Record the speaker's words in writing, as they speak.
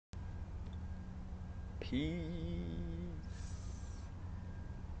Peace.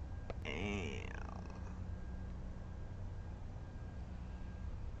 Bam.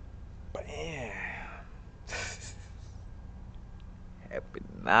 Bam. Happy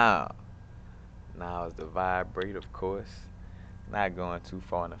now. Now is the vibrate, of course. Not going too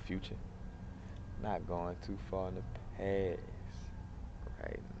far in the future. Not going too far in the past.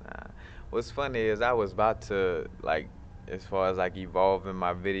 Right now. What's funny is I was about to like, as far as like evolving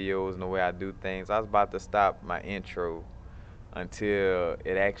my videos and the way I do things, I was about to stop my intro until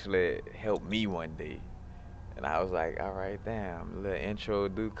it actually helped me one day. And I was like, all right, damn, a little intro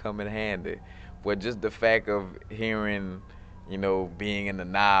do come in handy. But just the fact of hearing, being in the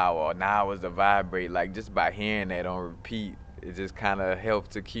now or now is the vibrate, like just by hearing that on repeat, it just kind of helps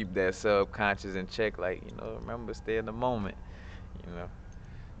to keep that subconscious in check. Like, remember, stay in the moment, you know.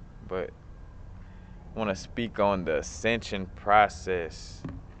 But I want to speak on the ascension process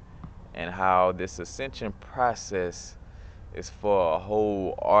and how this ascension process is for a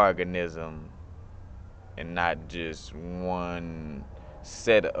whole organism and not just one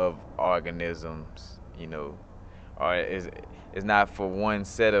set of organisms, or is not for one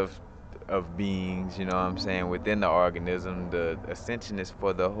set of beings, you know what I'm saying, within the organism. The ascension is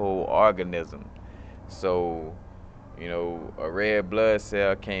for the whole organism. So, a red blood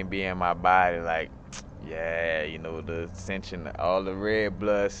cell can't be in my body like, yeah, the ascension, all the red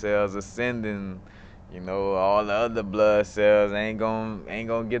blood cells ascending, all the other blood cells ain't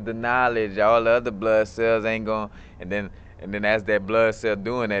gonna get the knowledge. All the other blood cells ain't gonna, and then as that blood cell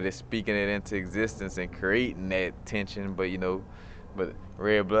doing that, it's speaking it into existence and creating that tension. But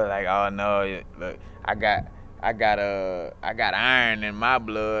red blood like, oh no, look, I got iron in my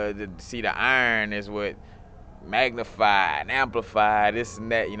blood. To see the iron is what magnify and amplify this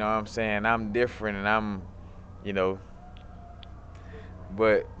and that. You know what I'm saying? I'm different, and I'm, you know.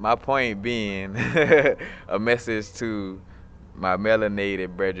 But my point being, a message to my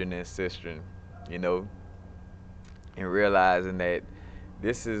melanated brethren and sisters, you know, and realizing that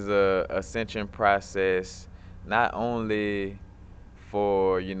this is a ascension process not only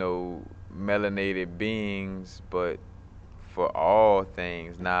for, melanated beings, but for all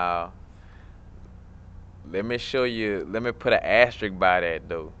things. Now, let me put an asterisk by that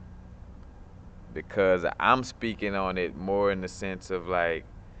though, because I'm speaking on it more in the sense of like,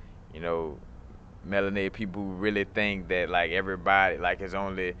 you know, melanated people who really think that like everybody like it's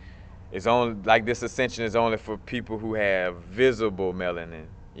only like this ascension is only for people who have visible melanin.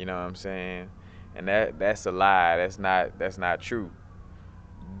 You know what I'm saying? And that's a lie. That's not true.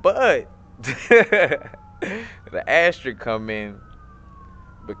 But the asterisk come in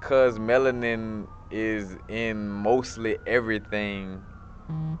because melanin is in mostly everything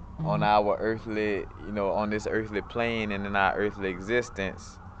on our earthly, on this earthly plane and in our earthly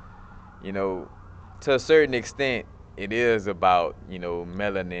existence, you know, to a certain extent, it is about,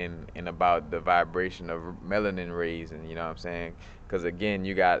 melanin and about the vibration of melanin rays, and you know what I'm saying? Because again,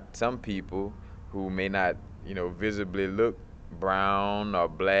 you got some people who may not, visibly look brown or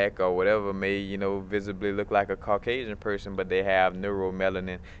black or whatever, may, visibly look like a Caucasian person, but they have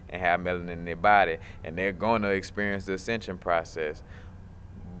neuromelanin and have melanin in their body, and they're going to experience the ascension process.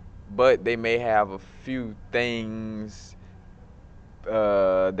 But they may have a few things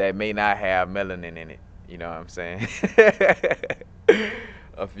that may not have melanin in it. You know what I'm saying?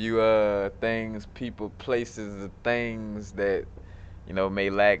 A few things, people, places, things that may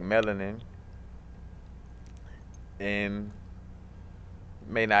lack melanin and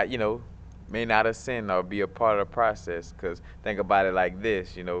may not, may not ascend or be a part of the process. Because think about it like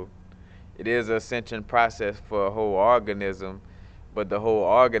this, it is an ascension process for a whole organism, but the whole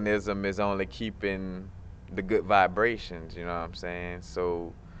organism is only keeping the good vibrations, you know what I'm saying?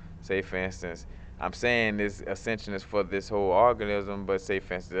 So, say for instance, I'm saying this ascension is for this whole organism, but say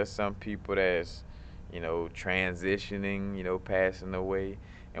for instance, there's some people that's, transitioning, passing away,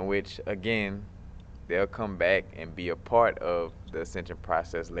 in which again, they'll come back and be a part of the ascension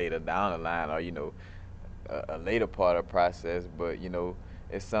process later down the line, or a later part of the process. But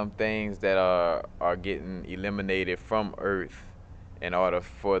it's some things that are getting eliminated from Earth in order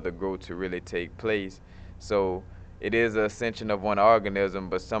for the growth to really take place. So it is an ascension of one organism,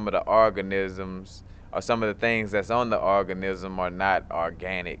 but some of the organisms or some of the things that's on the organism are not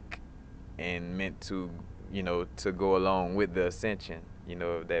organic and meant to, to go along with the ascension,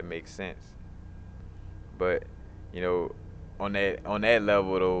 if that makes sense. But, you know, on that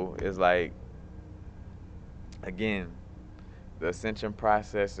level though, it's like, again, the ascension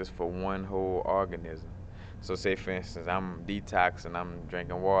process is for one whole organism. So say for instance, I'm detoxing, I'm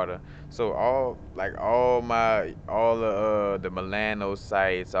drinking water. So all the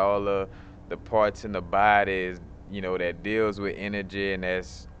melanocytes, all the parts in the body is, that deals with energy, and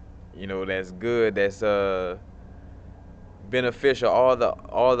that's good, that's beneficial. All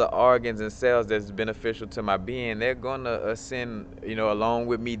the organs and cells that's beneficial to my being, they're gonna ascend, along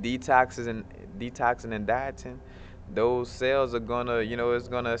with me detoxing and dieting. Those cells are gonna, it's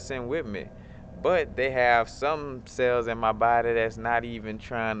gonna ascend with me. But they have some cells in my body that's not even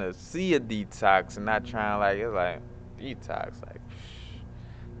trying to see a detox, and not trying, like, it's like detox, like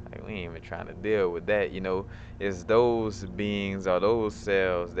we ain't even trying to deal with that. It's those beings or those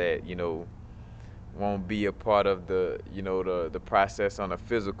cells that, won't be a part of the process on a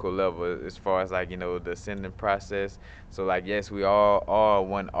physical level, as far as, like, the ascending process. So, like, yes, we all are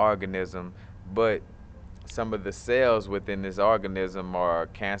one organism, but some of the cells within this organism are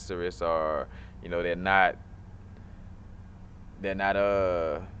cancerous, or, they're not they're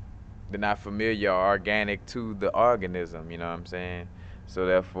not familiar or organic to the organism, you know what I'm saying? So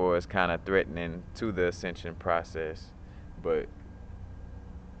therefore it's kind of threatening to the ascension process. But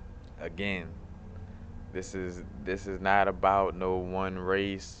again, this is not about no one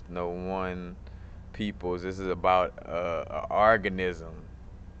race, no one peoples. This is about a organism,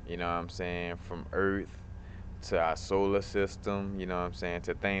 you know what I'm saying, from Earth to our solar system, you know what I'm saying,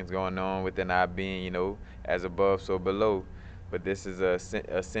 to things going on within our being, as above, so below. But this is a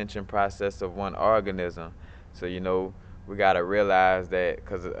ascension process of one organism. So, we got to realize that,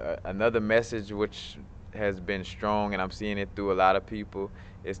 because another message which has been strong, and I'm seeing it through a lot of people,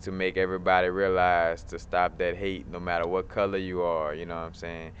 is to make everybody realize to stop that hate, no matter what color you are, you know what I'm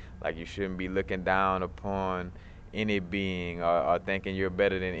saying? Like, you shouldn't be looking down upon any being, or thinking you're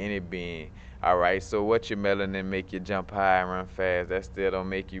better than any being. All right, so what your melanin make you jump high and run fast? That still don't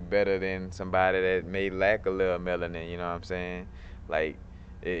make you better than somebody that may lack a little melanin, you know what I'm saying? Like,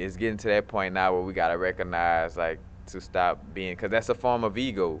 it's getting to that point now where we got to recognize, like, to stop being, because that's a form of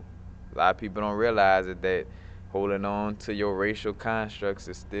ego. A lot of people don't realize it, that holding on to your racial constructs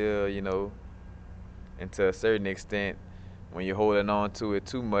is still, and to a certain extent, when you're holding on to it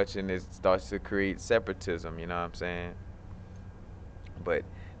too much, and it starts to create separatism, you know what I'm saying? But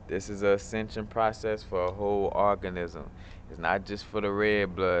this is an ascension process for a whole organism. It's not just for the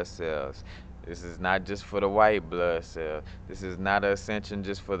red blood cells. This is not just for the white blood cell. This is not an ascension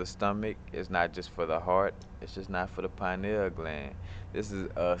just for the stomach. It's not just for the heart. It's just not for the pineal gland. This is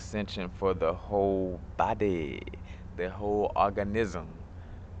an ascension for the whole body, the whole organism.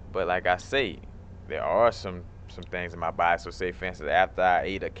 But like I say, there are some things in my body. So say, for instance, after I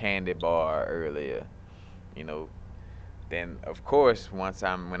ate a candy bar earlier, you know, then of course when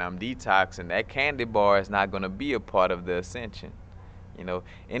I'm detoxing, that candy bar is not gonna be a part of the ascension.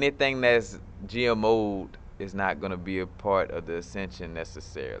 Anything that's GMO'd is not gonna be a part of the ascension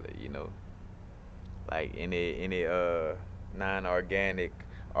necessarily. Like any non-organic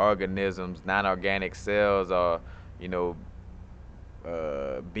organisms, non-organic cells, or you know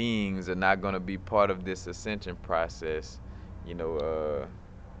beings are not gonna be part of this ascension process. You know,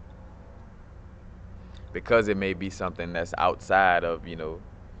 because it may be something that's outside of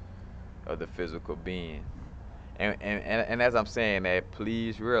the physical being. And as I'm saying that,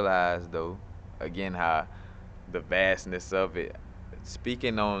 please realize, though, again, how the vastness of it.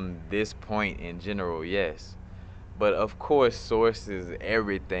 Speaking on this point in general, yes, but of course, source is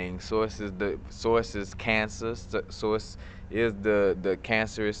everything. Source is cancer. Source is the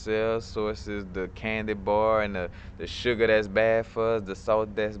cancerous cells. Source is the candy bar and the sugar that's bad for us, the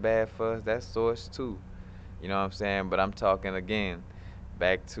salt that's bad for us. That's source too. You know what I'm saying? But I'm talking again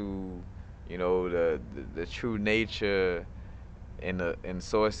back to the true nature and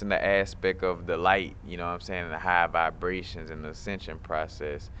source in the aspect of the light, you know what I'm saying, and the high vibrations and the ascension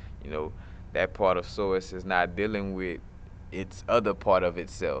process. You know, that part of source is not dealing with its other part of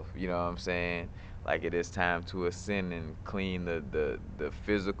itself, you know what I'm saying? Like, it is time to ascend and clean the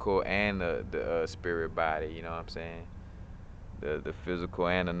physical and the spirit body, you know what I'm saying? The physical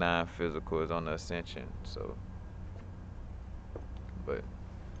and the non-physical is on the ascension. So, but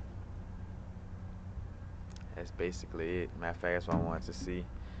that's basically it. Matter of fact, that's what I wanted to see.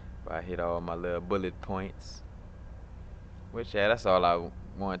 If I hit all my little bullet points. Which, yeah, that's all I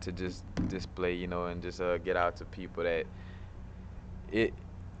wanted to just display, and just get out to people that it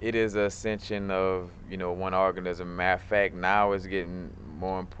it is an ascension of, one organism. Matter of fact, now it's getting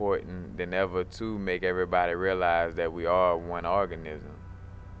more important than ever to make everybody realize that we are one organism.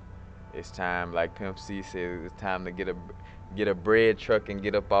 It's time, like Pimp C says, it's time to get a bread truck and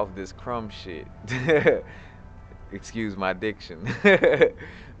get up off this crumb shit. Excuse my diction. But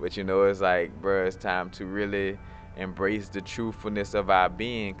it's like, bruh, it's time to really embrace the truthfulness of our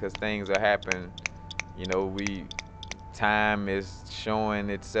being, because things are happening. We time is showing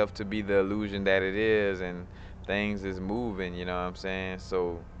itself to be the illusion that it is, and things is moving, you know what I'm saying?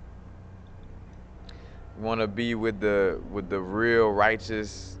 So want to be with the real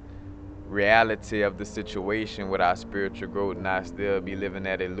righteous reality of the situation with our spiritual growth, not still be living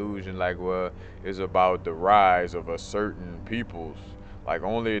that illusion like, well, it's about the rise of a certain peoples, like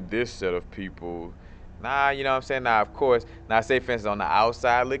only this set of people. Nah, you know what I'm saying? Now, of course, now say for instance on the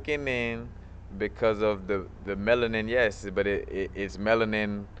outside looking in, because of the melanin, yes, but it's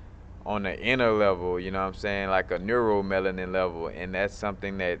melanin on the inner level, you know what I'm saying, like a neuromelanin level, and that's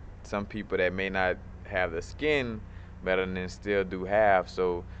something that some people that may not have the skin melanin still do have.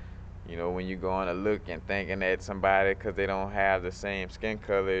 So you know, when you go on a look and thinking that somebody, because they don't have the same skin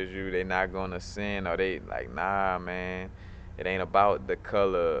color as you, they not going to sin, or they like, nah, man, it ain't about the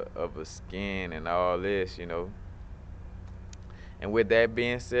color of a skin and all this, you know. And with that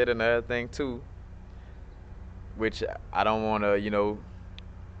being said, another thing too, which I don't want to, you know,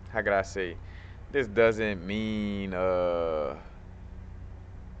 how could I say, this doesn't mean,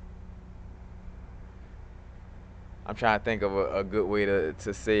 I'm trying to think of a good way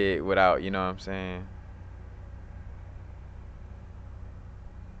to say it without, you know what I'm saying.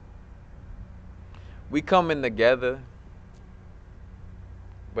 We coming together,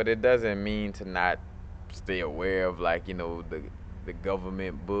 but it doesn't mean to not stay aware of, like, you know, the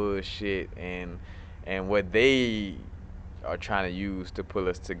government bullshit and what they are trying to use to pull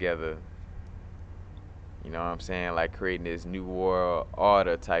us together. You know what I'm saying? Like creating this new world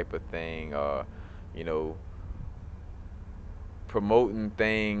order type of thing, or you know, promoting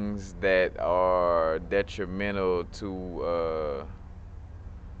things that are detrimental to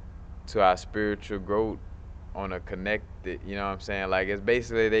our spiritual growth on a connected, you know what I'm saying? Like it's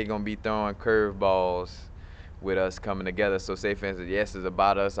basically they gonna be throwing curveballs with us coming together. So say for instance, yes, it's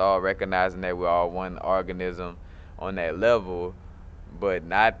about us all recognizing that we're all one organism on that level, but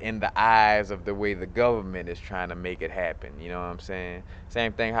not in the eyes of the way the government is trying to make it happen. You know what I'm saying?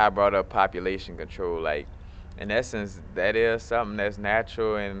 Same thing how I brought up population control. Like in essence, that is something that's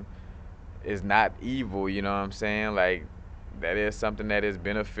natural and is not evil, you know what I'm saying? Like that is something that is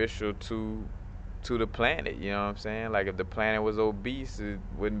beneficial to the planet, you know what I'm saying? Like if the planet was obese, it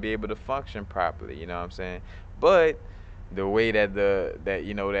wouldn't be able to function properly, you know what I'm saying? But the way that that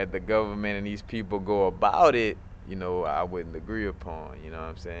you know that the government and these people go about it, you know, I wouldn't agree upon, you know what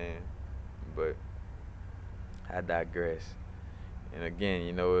I'm saying? But I digress. And again,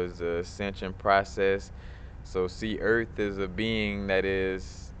 you know, it's a ascension process. So see, Earth is a being that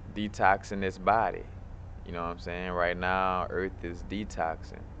is detoxing its body. You know what I'm saying? Right now, Earth is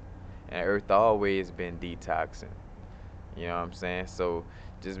detoxing. And Earth always been detoxing. You know what I'm saying? So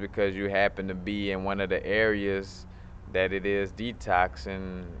just because you happen to be in one of the areas that it is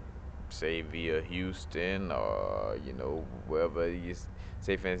detoxing, say via Houston or, you know, wherever you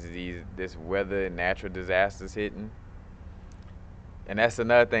say for instance this weather and natural disasters hitting. And that's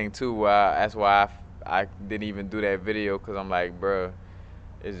another thing too. That's why I didn't even do that video, because I'm like, bruh,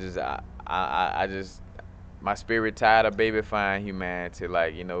 it's just I just my spirit tired of babyfying humanity.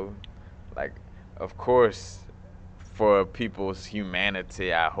 Like you know, like of course for people's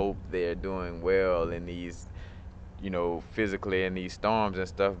humanity, I hope they're doing well in these, you know, physically in these storms and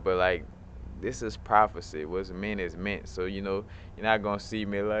stuff. But like this is prophecy. What's meant is meant. So you know, you're not gonna see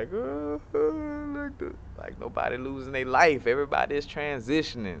me like, oh, like nobody losing their life. Everybody is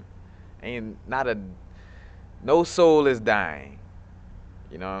transitioning. Ain't not a no soul is dying.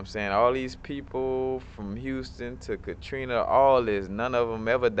 You know what I'm saying? All these people from Houston to Katrina, all this, none of them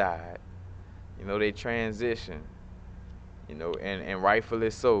ever died. You know, they transition. You know, and rightfully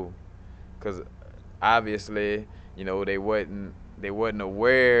so, because obviously, you know, they wasn't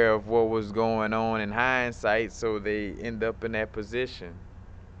aware of what was going on in hindsight, so they end up in that position.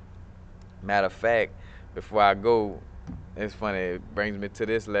 Matter of fact, before I go, it's funny. It brings me to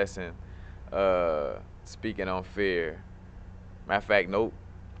this lesson. Speaking on fear. Matter of fact, nope.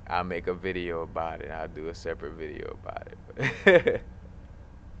 I'll make a video about it. I'll do a separate video about it.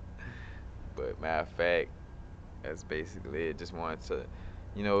 But matter of fact, that's basically it. Just wanted to,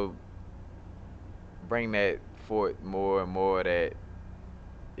 you know, bring that forth more and more that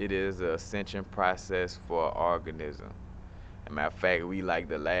it is an ascension process for an organism. As a matter of fact, we like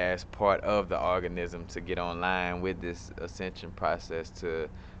the last part of the organism to get online with this ascension process to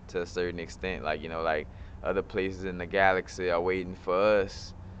a certain extent. Like, you know, like other places in the galaxy are waiting for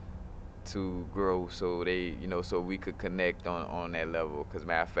us to grow so they, you know, so we could connect on that level. Because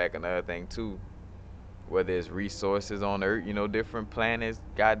matter of fact, another thing too, whether it's resources on Earth, you know, different planets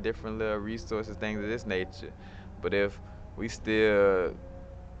got different little resources, things of this nature. But if we still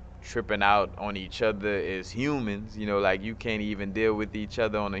tripping out on each other as humans, like you can't even deal with each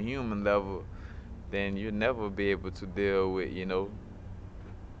other on a human level, then you'll never be able to deal with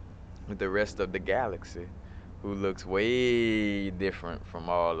the rest of the galaxy, who looks way different from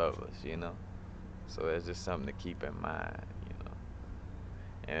all of us. So it's just something to keep in mind.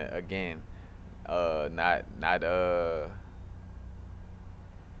 And again, not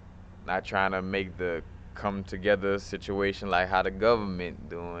trying to make the come together situation like how the government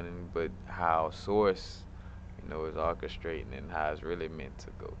doing, but how source, is orchestrating and how it's really meant to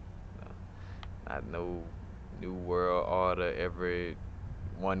go. Not no new world order, every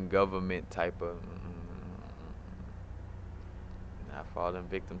one government type of. Not falling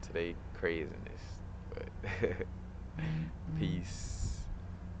victim to their craziness, but peace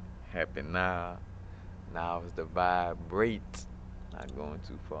happen now. Now is the vibrate. Not going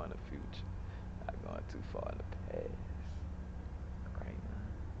too far in the future. Not going too far in the past.